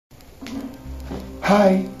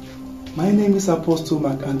Hi, my name is Apostle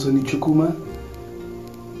Markanthony Chukwuma.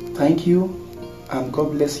 Thank you and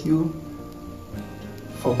God bless you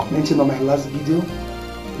for commenting on my last video,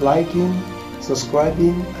 liking,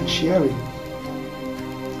 subscribing and sharing.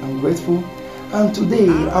 I'm grateful. And today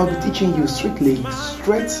I'll be teaching you straight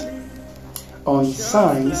on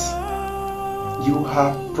signs you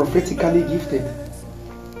are prophetically gifted.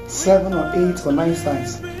 7 or 8 or 9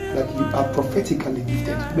 signs that you are prophetically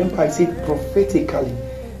gifted. Remember, I said prophetically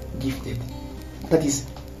gifted. That is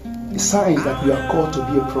the signs that you are called to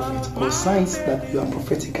be a prophet, or signs that you are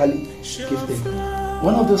prophetically gifted.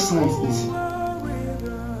 One of those signs is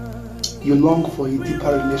you long for a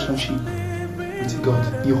deeper relationship with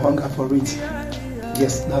God. You hunger for it.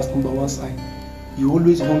 Yes, that's number one sign. You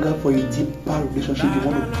always hunger for a deeper relationship. You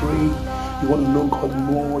want to pray. You want to know God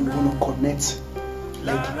more. You want to connect.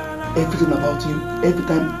 Like everything about you, every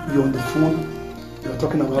time you're on the phone, you're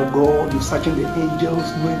talking about God, you're searching the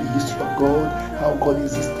angels, knowing the history of God, how God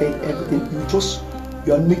existed, everything.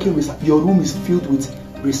 You are making research. Your room is filled with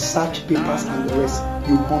research papers and the rest.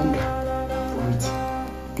 You hunger for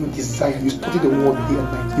it. You desire. You study the word day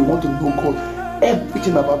and night. You want to know God,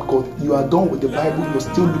 everything about God. You are done with the Bible. You're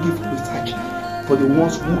still looking for research. For the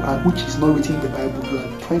ones which is not written in the Bible, you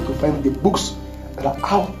are trying to find the books that are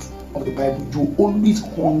out of the Bible. You always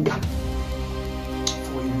hunger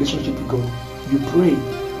for a relationship with God. You pray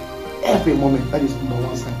every moment. That is number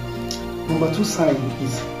one sign. Number two sign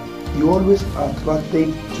is you always are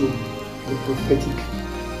attracted to the prophetic.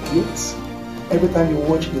 Yes. Every time you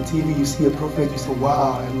watch the TV, you see a prophet, you say,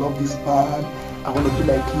 wow, I love this man, I want to be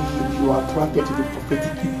like him. You are attracted to the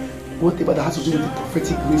prophetic. Whatever that has to do with the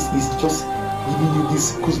prophetic grace is just giving you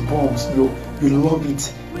these goosebumps. You love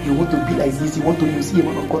it. You want to be like this. You want to, you see a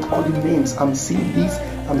man of God calling names. I'm seeing this.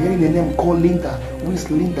 I'm hearing a name called Linda. Who is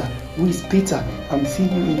Linda? Who is Peter? I'm seeing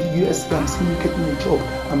you in the US. I'm seeing you getting a job.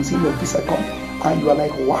 I'm seeing your visa come. And you are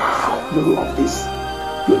like, wow, you love this.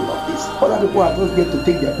 You love this. Other people are just there to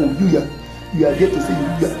take their own. You are there to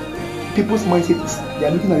say, people's mindset is, they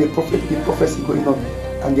are looking at the prophecy going on.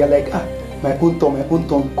 And they are like, my own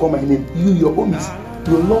tongue, call my name. Your own is,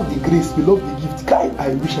 you love the grace, you love the gift. God,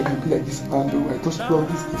 I wish I could be like this man. I just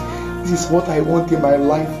love this gift. This is what I want in my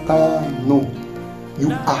lifetime. No,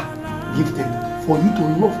 you are gifted. For you to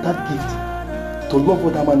love that gift, to love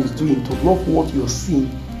what that man is doing, to love what you're seeing,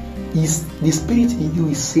 is the spirit in you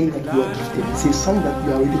is saying that you are gifted. It's a sign that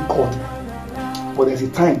you are already called. But there's a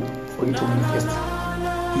time for it to manifest.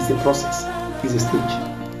 It's a process. It's a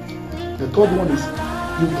stage. The third one is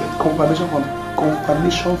you get confirmation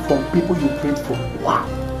from people you prayed for. Wow.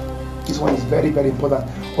 This one is very, very important.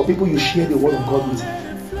 For people you share the word of God with.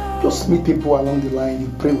 Just meet people along the line.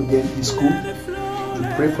 You pray with them in school.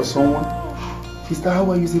 You pray for someone. Sister, how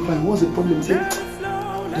are you? Fine. What's the problem? Say,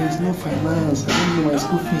 there is no finance. I don't know my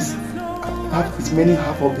school fees. It's many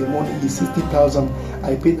half of the money is 60,000.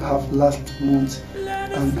 I paid half last month.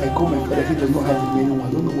 And I called my father. He does not have the menu.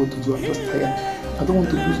 I don't know what to do. I'm just tired. I don't want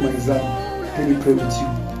to lose my exam. Let me pray with you.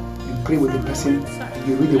 You pray with the person.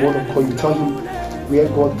 You read the word of God. You tell him where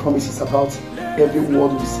God promises about. Every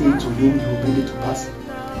word we say to him, he will bring it to pass.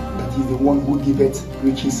 That he is the one who giveth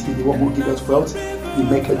riches. He is the one who giveth wealth. He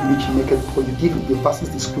maketh rich. He maketh poor. You give the verses,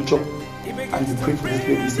 the scripture, and you pray for this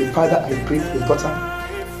lady. You say, Father, I pray for your daughter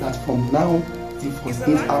that from now till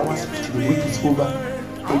 48 hours till the week is over,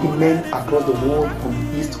 any men across the world from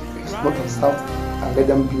the east, west, north and south, and let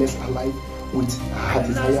them bless her life with her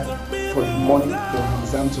desire for the money, for the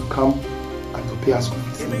exam to come and to pay her school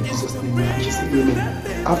fees in Jesus' name. And she said,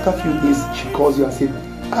 amen. After a few days, she calls you and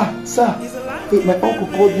said, sir, hey, my uncle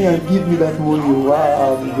called me and gave me that money.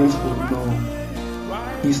 Wow, I'm grateful.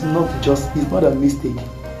 No, it's not a mistake.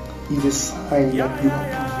 It's a sign that you are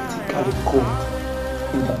prophetically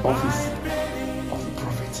called in the office of the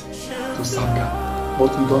prophet to serve God.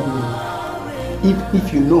 But you don't know.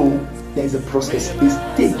 If you know, there is a process, a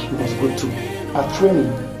stage you must go through, a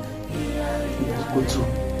training you must go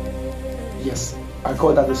through. Yes, I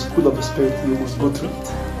call that the school of the spirit. You must go through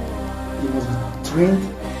it. You must be trained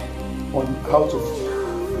on how to,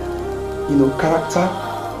 character,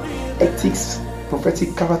 ethics,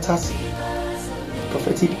 prophetic characters,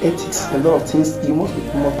 prophetic ethics, a lot of things. You must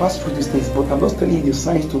pass through these things. But I'm just telling you the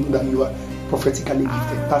signs to know that you are prophetically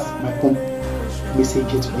gifted. That's my own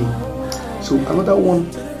message here today. So another one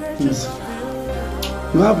is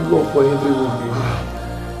you have love for everyone.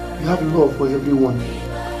 You have love for everyone.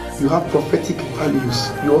 You have prophetic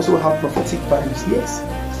values. You also have prophetic values. Yes.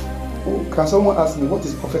 Oh, can someone ask me what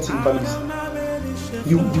is prophetic values?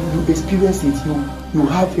 You experience it. You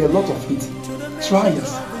have a lot of it.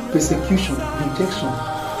 Trials, persecution, rejection.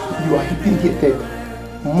 You are being hated,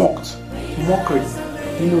 mocked, mockery.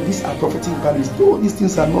 These are prophetic values. All these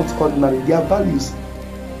things are not ordinary, they are values.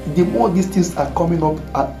 The more these things are coming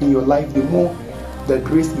up in your life, the more the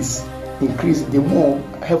grace is increasing, the more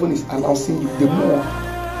heaven is announcing you, the more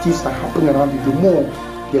things are happening around you, the more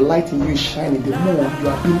the light in you is shining, the more you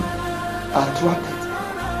are being attracted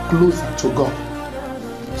closer to God.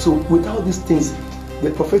 So without these things,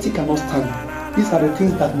 the prophetic cannot stand. These are the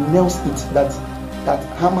things that nails it, that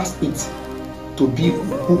hammers it to be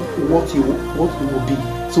what you will be.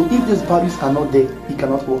 So if these values are not there, it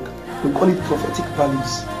cannot work. We call it prophetic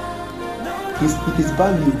values. It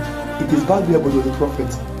is valuable to the prophet,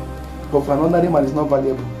 but for another man it's not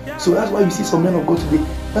valuable. So that's why you see some men of God today.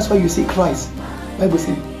 That's why you see Christ. Bible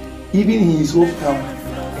says, even in his hometown,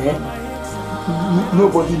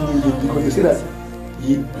 nobody knew him, because they say that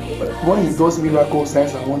when he does miracles,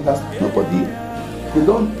 signs and wonders, they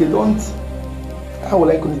don't how will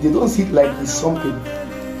I call it? They don't see it like it's something.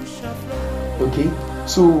 Okay,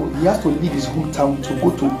 so he has to leave his hometown to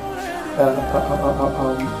go to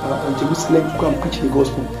Jerusalem to go and preach the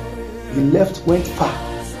gospel. He went far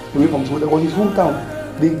away from his hometown.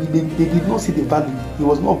 They did not see the value. He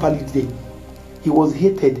was not valued there. He was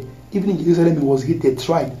hated. Even in Jerusalem, he was hated,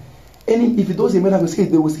 tried. And if he does a miracle,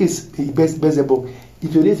 they will say it's Beelzebub.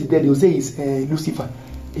 If he raise the dead, they will say it's Lucifer.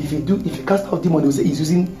 If he cast out demons, they will say he's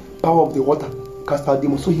using power of the water, cast out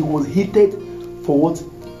demons. So he was hated for what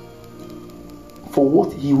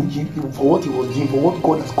he was doing, for what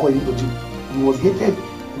God has called him to do. He was hated,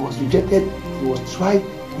 he was rejected, he was tried,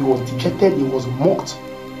 he was dejected, he was mocked.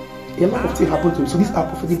 A lot of things happened to him. So these are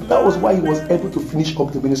prophetic. That was why he was able to finish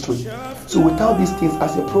up the ministry. So without these things,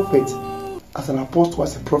 as a prophet, as an apostle,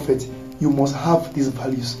 as a prophet, you must have these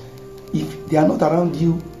values. If they are not around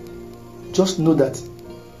you, just know that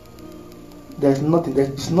there is nothing.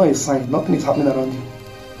 It's not a sign. Nothing is happening around you.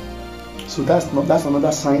 So that's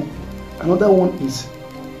another sign. Another one is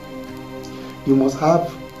you must have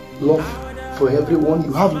love for everyone.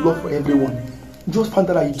 You have love for everyone. You just find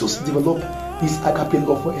that you just develop this agape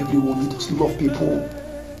love for everyone. You just love people.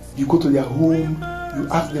 You go to their home. You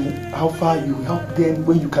ask them how far. You help them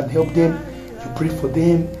when you can help them. You pray for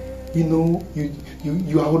them.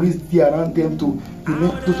 You are always there around them you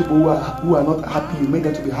make those people who are not happy. You make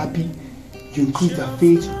them to be happy. You increase their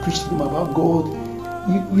faith. You preach to them about God.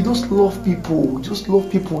 You just love people. Just love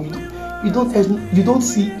people. You don't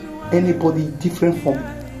see anybody different from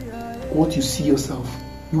what you see yourself.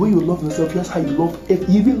 The way you love yourself, that's how you love. You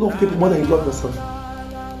even love people more than you love yourself.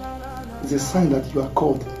 It's a sign that you are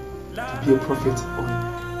called to be a prophet, or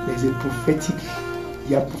there's a prophetic.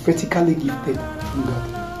 You are prophetically gifted from God.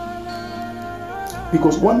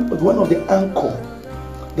 Because one of the anchor,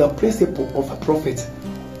 the principle of a prophet,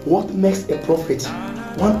 what makes a prophet,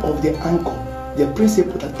 one of the anchor, the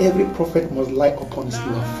principle that every prophet must lie upon is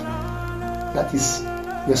love. That is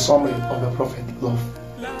the summary of a prophet, love.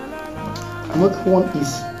 Another one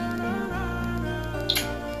is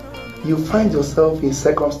you find yourself in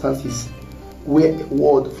circumstances where a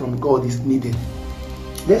word from God is needed.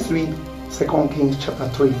 Let's read 2 Kings chapter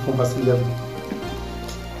 3 from verse 11.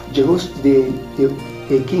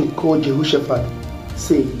 A king called Jehoshaphat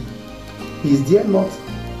said, "Is there not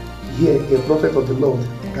here a prophet of the Lord,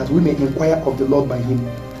 that we may inquire of the Lord by him?"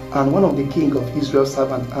 And one of the king of Israel's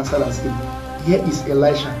servants answered and said, "Here is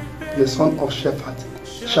Elisha, the son of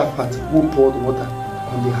Shaphat, who poured water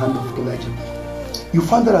on the hand of Elijah." You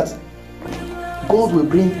find that God will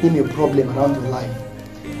bring in a problem around your life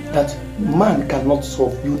that man cannot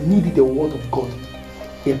solve. You need the word of God,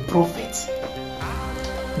 a prophet,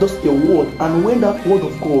 just a word. And when that word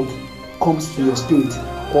of God comes in your spirit,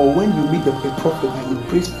 or when you meet a prophet and he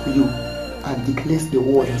prays for you and declares the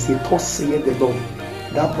word and say, "Thus saith the Lord,"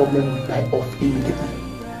 that problem will die off immediately.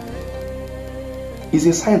 It's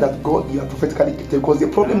a sign that God, you are prophetically gifted, because the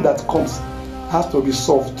problem that comes has to be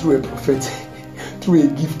solved through a prophet, through a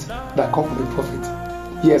gift that comes from a prophet.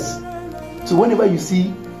 Yes. So whenever you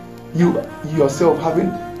see you yourself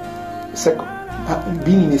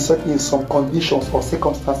being in some conditions or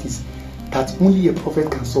circumstances that only a prophet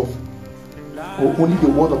can solve, or only the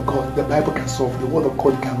word of God, the Bible can solve, the word of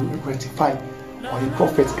God can rectify, or a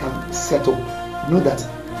prophet can settle, know that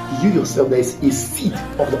you yourself, there is a seed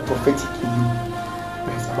of the prophetic in you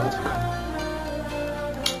that is about to come.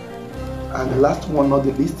 And the last one, not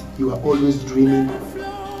the least, you are always dreaming.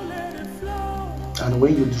 And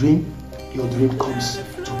when you dream, your dream comes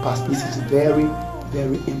to pass. This is very,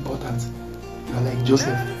 very important. You are like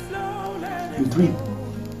Joseph. You dream.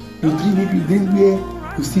 Maybe you dream where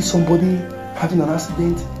you see somebody having an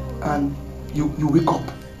accident and you wake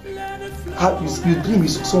up. You dream you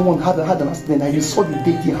saw someone had an accident and you saw the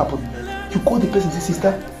day it happened. You call the person and say,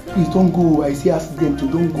 "Sister, Please don't go. I see accident.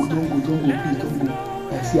 Don't go. Please don't go.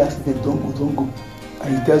 I see accident. Don't go.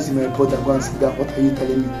 And he tells my brother, go and sit down. What are you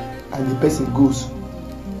telling me? And the person goes,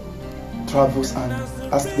 travels, and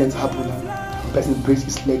accidents happen. And the person breaks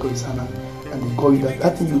his leg or his hand, and they call you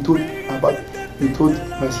that thing you told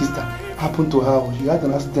my sister happened to her. She had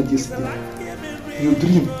an accident yesterday. You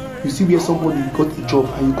dream. You see where somebody got a job,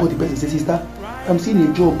 and you call the person and say, sister, I'm seeing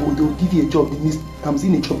a job, but they'll give you a job. I'm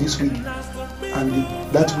seeing a job this week. And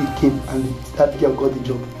that week came, and that girl got the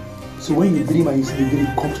job. So when you dream and you see the dream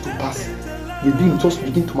comes to pass, the dream just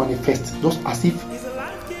begin to manifest, just as if,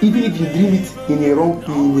 even if you dream it in a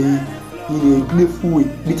playful way,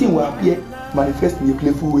 the thing will appear, manifest in a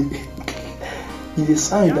playful way. It's a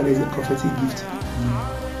sign that there is a prophetic gift.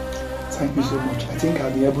 Thank you so much. I think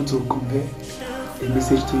I'll be able to convey a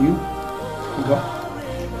message to you from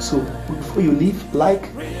God. So before you leave, like,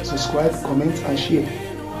 subscribe, comment, and share.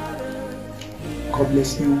 God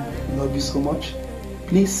bless you. Love you so much.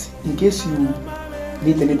 Please, in case you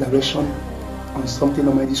need any direction on something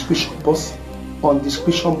on my description box, you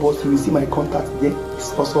will see my contact there.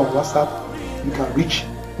 It's also on WhatsApp. You can reach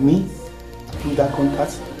me through that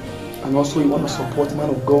contact. And also, you want to support man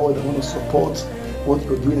of God, I want to support what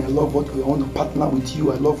you're doing. I love what you want to partner with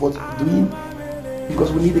you. I love what you're doing,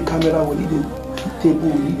 because we need a camera, we need a table,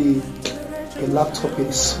 we need a laptop,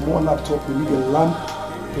 a small laptop, we need a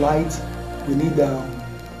lamp, light, we need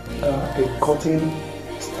a curtain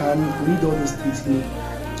stand, we need all these things.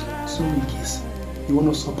 So in case you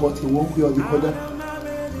want to support in one way or the other,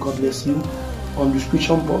 God bless you. On the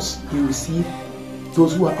description box, you will see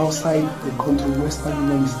those who are outside the country. Western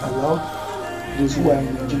Union is allowed. Those who are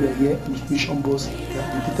in Nigeria here, in the description box,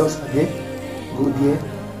 the details are there. Go there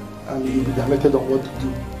and you'll be directed on what to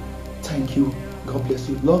do. Thank you. God bless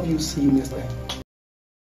you. Love you. See you next time.